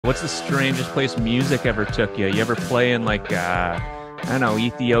What's the strangest place music ever took you? You ever play in like I don't know,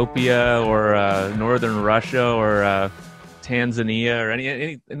 Ethiopia or northern Russia or Tanzania or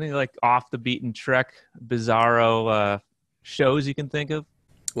anything like off the beaten trek, bizarro shows you can think of?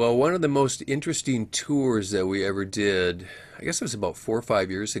 Well, one of the most interesting tours that we ever did, I guess it was about 4 or 5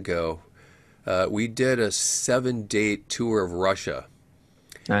 years ago. We did a 7 date tour of Russia.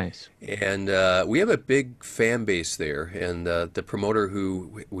 Nice. And we have a big fan base there. And the promoter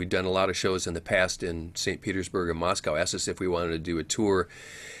who we'd done a lot of shows in the past in St. Petersburg and Moscow asked us if we wanted to do a tour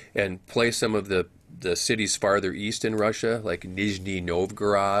and play some of the cities farther east in Russia, like Nizhny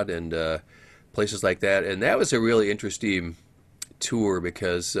Novgorod and places like that. And that was a really interesting tour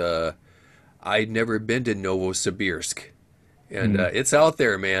because I'd never been to Novosibirsk. And Hmm. it's out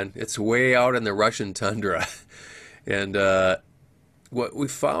there, man. It's way out in the Russian tundra. And what we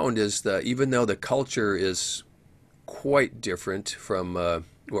found is that even though the culture is quite different from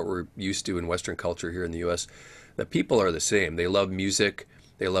what we're used to in Western culture here in the U.S., the people are the same. They love music,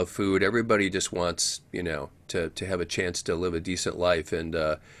 they love food. Everybody just wants, to have a chance to live a decent life. And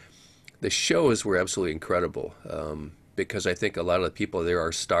the shows were absolutely incredible because I think a lot of the people there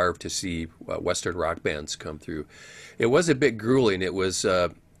are starved to see Western rock bands come through. It was a bit grueling. It was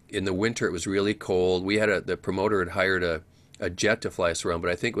in the winter. It was really cold. The promoter had hired a jet to fly us around,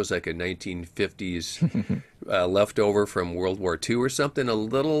 but I think it was like a 1950s leftover from World War II or something. A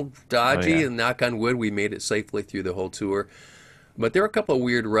little Oh dodgy, yeah. and knock on wood, we made it safely through the whole tour. But there were a couple of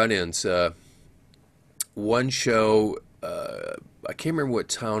weird run-ins. One show, I can't remember what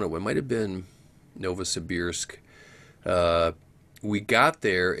town it was. It might have been Novosibirsk. Uh, we got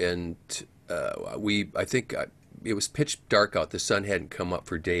there and I think it was pitch dark out. The sun hadn't come up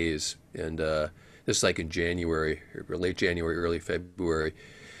for days, and this is like in January, or late January, early February.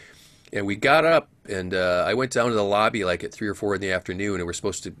 And we got up, and I went down to the lobby like at 3 or 4 in the afternoon, and we're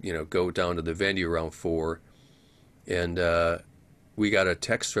supposed to, go down to the venue around 4. And we got a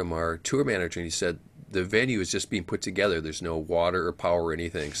text from our tour manager, and he said the venue is just being put together. There's no water or power or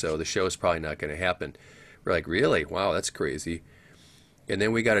anything, so the show is probably not going to happen. We're like, really? Wow, that's crazy. And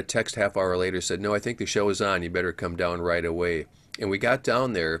then we got a text half hour later said, no, I think the show is on. You better come down right away. And we got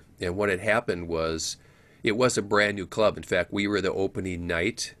down there, and what had happened was it was a brand new club. In fact, we were the opening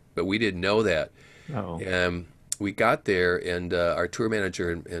night, but we didn't know that. Oh. And we got there, and our tour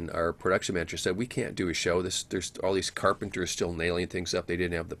manager and our production manager said, we can't do a show. There's all these carpenters still nailing things up. They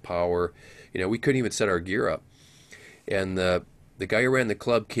didn't have the power. We couldn't even set our gear up. And the guy who ran the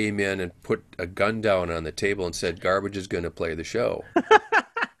club came in and put a gun down on the table and said, garbage is going to play the show.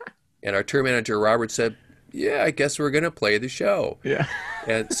 And our tour manager, Robert, said, yeah, I guess we're going to play the show. Yeah.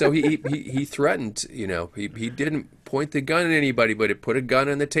 And so he threatened, he didn't point the gun at anybody, but he put a gun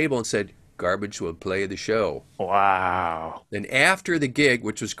on the table and said, garbage will play the show. Wow. And after the gig,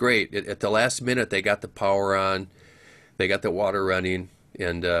 which was great, at the last minute, they got the power on, they got the water running,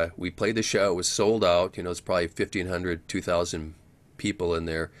 and we played the show. It was sold out. It's probably 1,500, 2,000 people in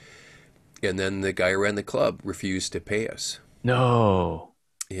there. And then the guy who ran the club refused to pay us. No.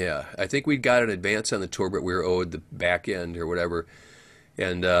 Yeah, I think we got an advance on the tour, but we were owed the back end or whatever.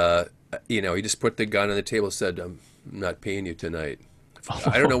 And, he just put the gun on the table and said, I'm not paying you tonight.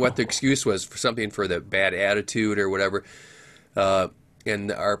 I don't know what the excuse was, for something for the bad attitude or whatever.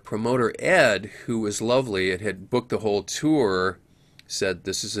 And our promoter, Ed, who was lovely and had booked the whole tour, said,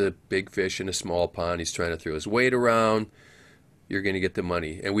 this is a big fish in a small pond. He's trying to throw his weight around. You're going to get the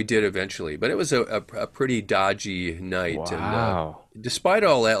money. And we did eventually. But it was a pretty dodgy night. And Wow. despite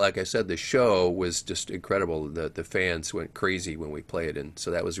all that, like I said, the show was just incredible. The fans went crazy when we played. And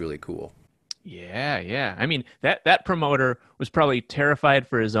so that was really cool. Yeah, yeah. I mean, that promoter was probably terrified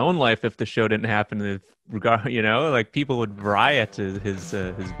for his own life if the show didn't happen. If regard, like people would riot to his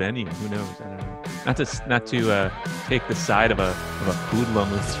venue. Who knows? I don't know. Not to take the side of a hoodlum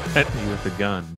who's threatening you with a gun.